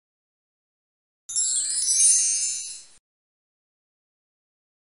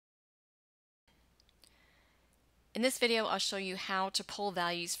In this video, I'll show you how to pull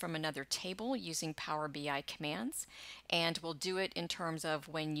values from another table using Power BI commands, and we'll do it in terms of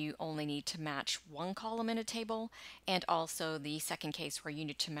when you only need to match one column in a table, and also the second case where you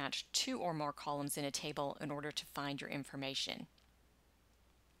need to match two or more columns in a table in order to find your information.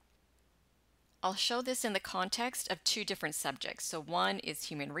 I'll show this in the context of two different subjects. So one is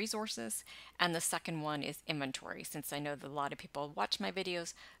human resources, and the second one is inventory, since I know that a lot of people who watch my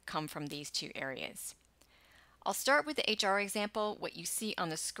videos come from these two areas. I'll start with the HR example. What you see on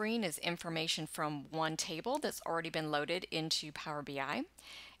the screen is information from one table that's already been loaded into Power BI,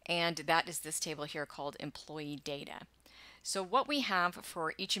 and that is this table here called employee data. So what we have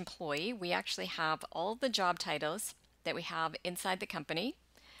for each employee, we actually have all the job titles that we have inside the company.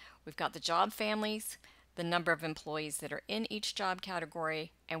 We've got the job families, the number of employees that are in each job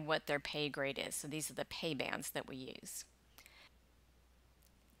category, and what their pay grade is. So these are the pay bands that we use.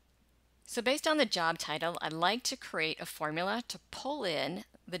 So based on the job title, I'd like to create a formula to pull in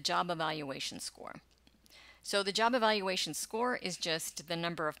the job evaluation score. So the job evaluation score is just the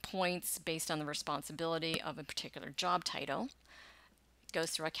number of points based on the responsibility of a particular job title. It goes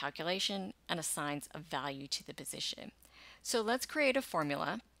through a calculation and assigns a value to the position. So let's create a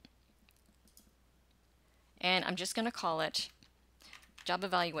formula, and I'm just going to call it job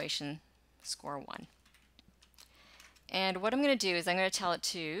evaluation score 1. And what I'm going to do is I'm going to tell it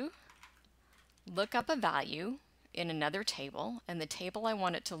to look up a value in another table, and the table I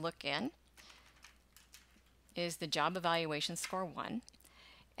want it to look in is the job evaluation score 1.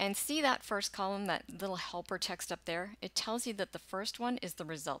 And see that first column, that little helper text up there? It tells you that the first one is the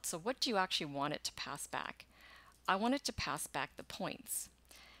result. So what do you actually want it to pass back? I want it to pass back the points.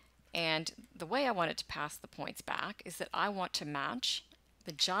 And the way I want it to pass the points back is that I want to match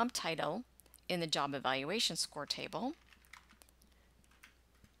the job title in the job evaluation score table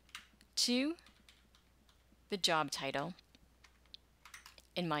to the job title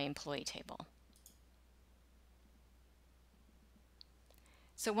in my employee table.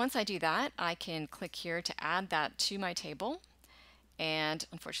 So once I do that, I can click here to add that to my table. And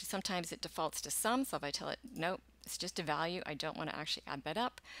unfortunately, sometimes it defaults to sum. So if I tell it, nope, it's just a value, I don't want to actually add that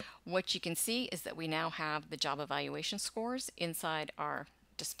up. What you can see is that we now have the job evaluation scores inside our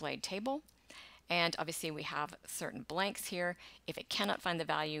displayed table. And obviously we have certain blanks here. If it cannot find the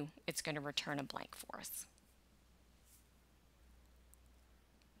value, it's going to return a blank for us.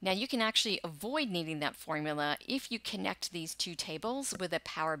 Now you can actually avoid needing that formula if you connect these two tables with a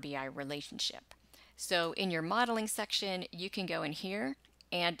Power BI relationship. So in your modeling section, you can go in here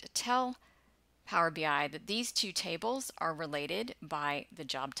and tell Power BI that these two tables are related by the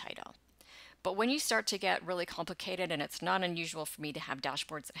job title. But when you start to get really complicated, and it's not unusual for me to have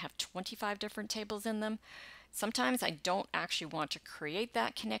dashboards that have 25 different tables in them, sometimes I don't actually want to create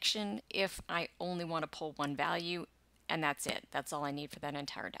that connection if I only want to pull one value, and that's it. That's all I need for that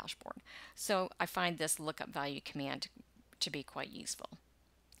entire dashboard. So I find this lookup value command to be quite useful.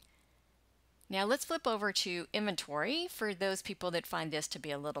 Now let's flip over to inventory for those people that find this to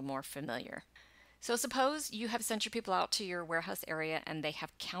be a little more familiar. So suppose you have sent your people out to your warehouse area and they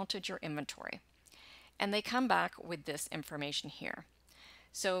have counted your inventory, and they come back with this information here.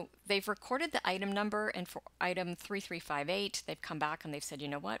 So they've recorded the item number, and for item 3358, they've come back and they've said, you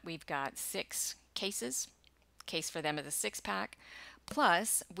know what, we've got 6 cases. Case for them is a 6-pack,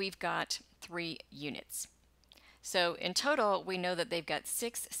 plus we've got 3 units. So in total, we know that they've got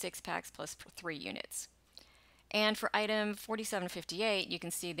 6 6-packs plus 3 units. And for item 4758, you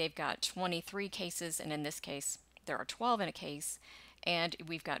can see they've got 23 cases, and in this case, there are 12 in a case, and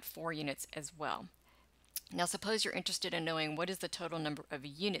we've got 4 units as well. Now suppose you're interested in knowing what is the total number of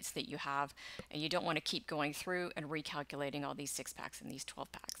units that you have, and you don't want to keep going through and recalculating all these 6-packs and these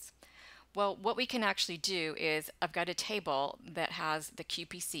 12-packs. Well, what we can actually do is I've got a table that has the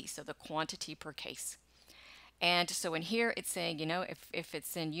QPC, so the quantity per case. And so in here, it's saying, you know, if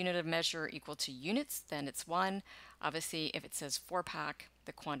it's in unit of measure equal to units, then it's 1. Obviously, if it says 4-pack,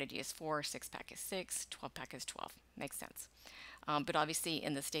 the quantity is 4, 6-pack is 6, 12-pack is 12. Makes sense. But obviously,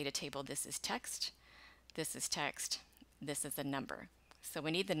 in this data table, this is text, this is text, this is a number. So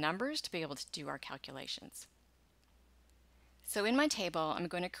we need the numbers to be able to do our calculations. So in my table, I'm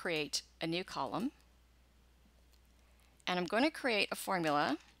going to create a new column, and I'm going to create a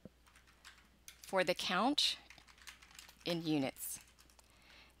formula for the count in units.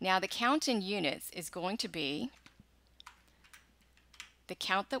 Now the count in units is going to be the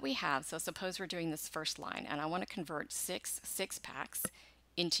count that we have. So suppose we're doing this first line, and I want to convert 6 6-packs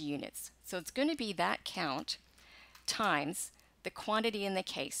into units. So it's going to be that count times the quantity in the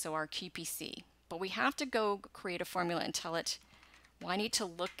case, so our QPC. But we have to go create a formula and tell it, well, I need to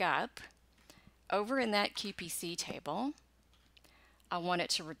look up over in that QPC table, I want it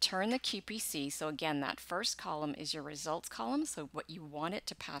to return the QPC. So again, that first column is your results column, so what you want it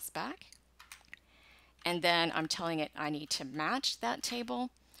to pass back. And then I'm telling it I need to match that table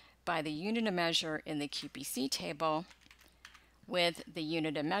by the unit of measure in the QPC table with the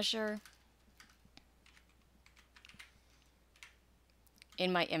unit of measure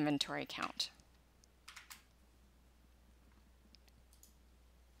in my inventory count.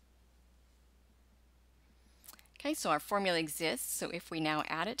 Okay, so our formula exists. So if we now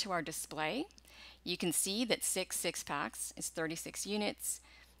add it to our display, you can see that 6 packs is 36 units.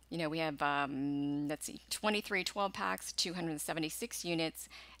 You know, we have, let's see, 23 12 packs, 276 units.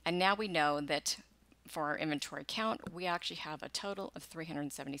 And now we know that for our inventory count, we actually have a total of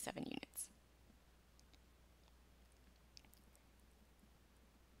 377 units.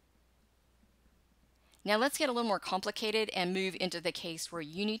 Now let's get a little more complicated and move into the case where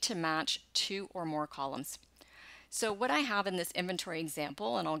you need to match 2 or more columns. So what I have in this inventory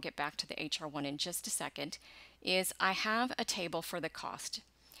example, and I'll get back to the HR one in just a second, is I have a table for the cost.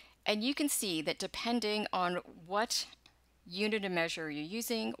 And you can see that depending on what unit of measure you're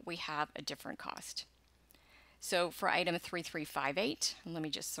using, we have a different cost. So for item 3358, and let me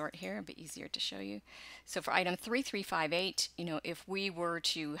just sort here, a bit easier to show you. So for item 3358, you know, if we were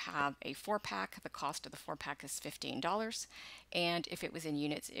to have a 4-pack, the cost of the 4-pack is $15, and if it was in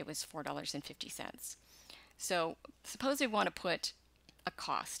units, it was $4.50. So suppose we want to put a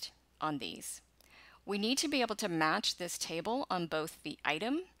cost on these. We need to be able to match this table on both the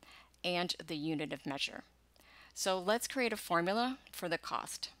item and the unit of measure. So let's create a formula for the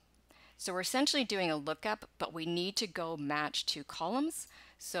cost. So we're essentially doing a lookup, but we need to go match 2 columns.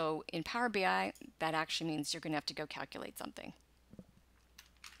 So in Power BI, that actually means you're going to have to go calculate something.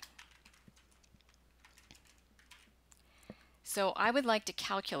 So I would like to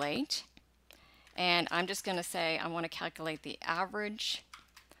calculate, and I'm just going to say I want to calculate the average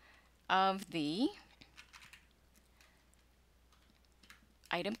of the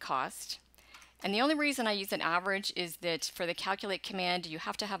item cost. And the only reason I use an average is that for the calculate command, you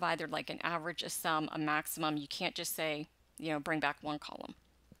have to have either like an average, a sum, a maximum. You can't just say, you know, bring back 1 column.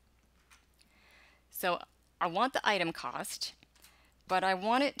 So I want the item cost, but I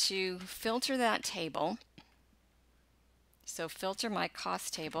want it to filter that table. So filter my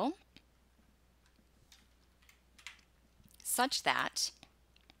cost table such that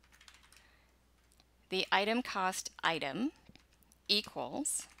the item cost item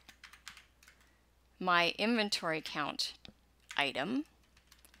equals my inventory count item,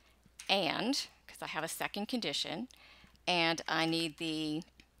 and because I have a second condition, and I need the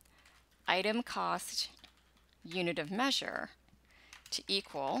item cost unit of measure to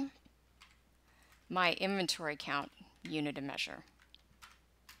equal my inventory count unit of measure.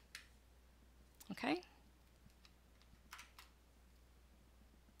 Okay?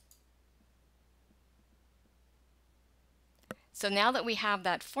 So now that we have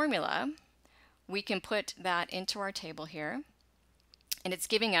that formula, we can put that into our table here, and it's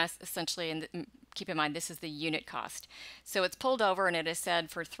giving us essentially, and keep in mind this is the unit cost. So it's pulled over and it has said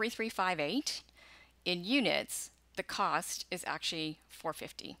for 3358 in units, the cost is actually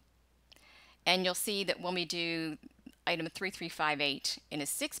 $4.50. And you'll see that when we do item 3358 in a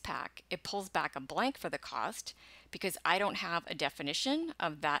 6-pack, it pulls back a blank for the cost because I don't have a definition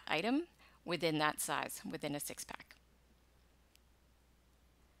of that item within that size, within a 6-pack.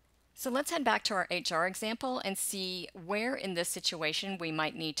 So let's head back to our HR example and see where in this situation we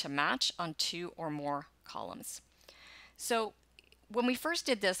might need to match on 2 or more columns. So when we first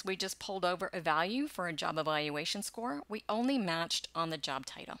did this, we just pulled over a value for a job evaluation score. We only matched on the job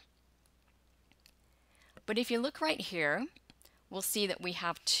title. But if you look right here, we'll see that we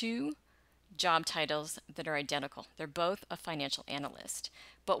have 2 job titles that are identical. They're both a financial analyst,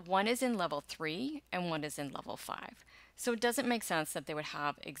 but one is in level 3 and one is in level 5. So it doesn't make sense that they would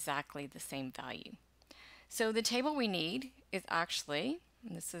have exactly the same value. So the table we need is actually,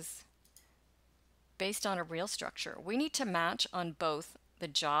 and this is based on a real structure, we need to match on both the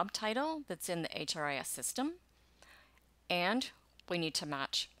job title that's in the HRIS system and we need to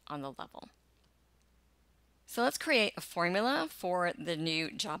match on the level. So let's create a formula for the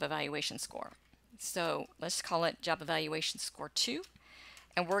new job evaluation score. So let's call it job evaluation score 2,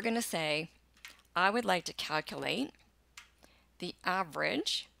 and we're going to say I would like to calculate the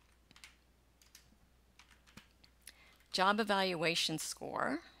average job evaluation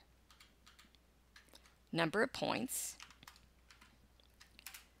score, number of points,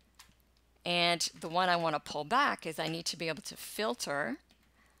 and the one I want to pull back is I need to be able to filter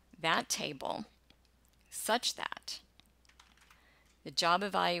that table such that the job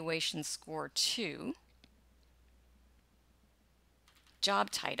evaluation score 2, job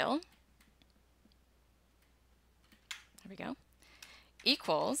title, there we go,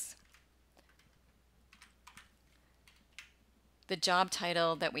 equals the job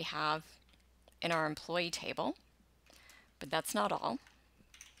title that we have in our employee table, but that's not all.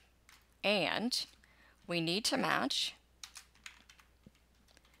 And we need to match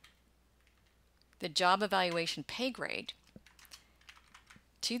the job evaluation pay grade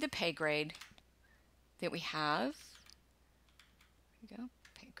to the pay grade that we have, there we go,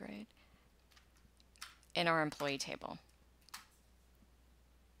 pay grade, in our employee table.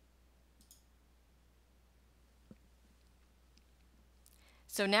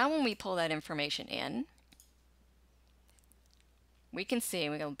 So now when we pull that information in, we can see,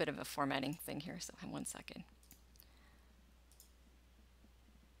 we got a bit of a formatting thing here, so one second.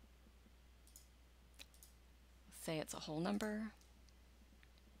 Say it's a whole number.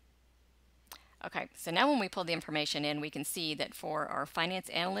 Okay, so now when we pull the information in, we can see that for our finance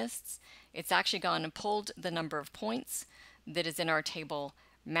analysts, it's actually gone and pulled the number of points that is in our table,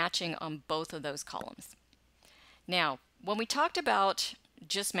 matching on both of those columns. Now, when we talked about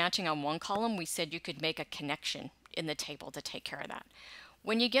just matching on one column, we said you could make a connection in the table to take care of that.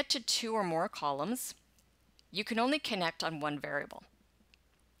 When you get to 2 or more columns, you can only connect on one variable.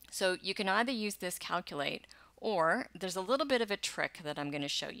 So you can either use this calculate, or there's a little bit of a trick that I'm going to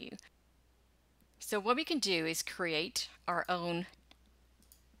show you. So what we can do is create our own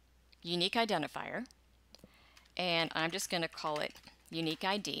unique identifier, and I'm just going to call it unique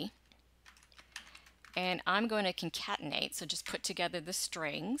ID. And I'm going to concatenate, so just put together the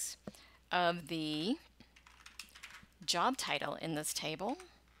strings of the job title in this table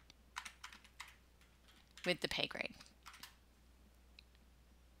with the pay grade.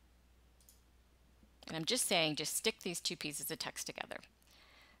 And I'm just saying, just stick these two pieces of text together.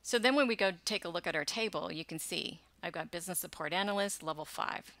 So then when we go take a look at our table, you can see I've got business support analyst level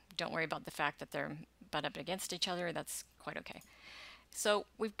 5. Don't worry about the fact that they're butt up against each other. That's quite okay. So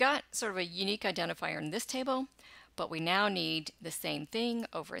we've got sort of a unique identifier in this table, but we now need the same thing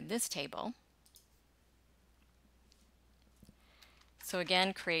over in this table. So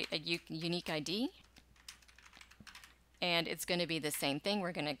again, create a unique ID, and it's going to be the same thing.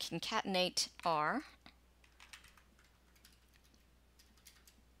 We're going to concatenate our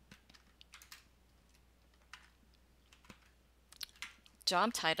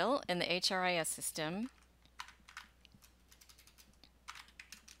job title in the HRIS system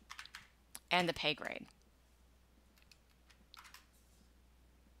and the pay grade.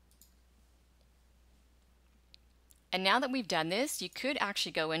 And now that we've done this, you could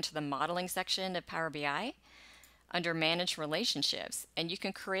actually go into the modeling section of Power BI under Manage Relationships, and you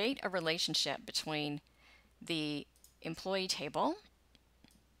can create a relationship between the employee table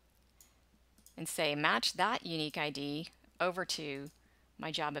and say match that unique ID over to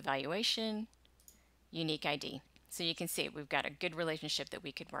my job evaluation unique ID. So you can see we've got a good relationship that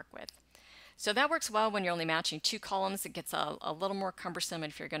we could work with. So that works well when you're only matching 2 columns. It gets a little more cumbersome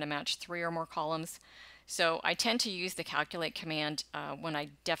if you're going to match 3 or more columns. So I tend to use the calculate command when I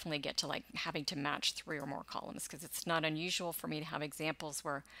definitely get to like having to match 3 or more columns, because it's not unusual for me to have examples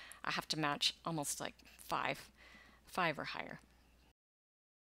where I have to match almost like five or higher.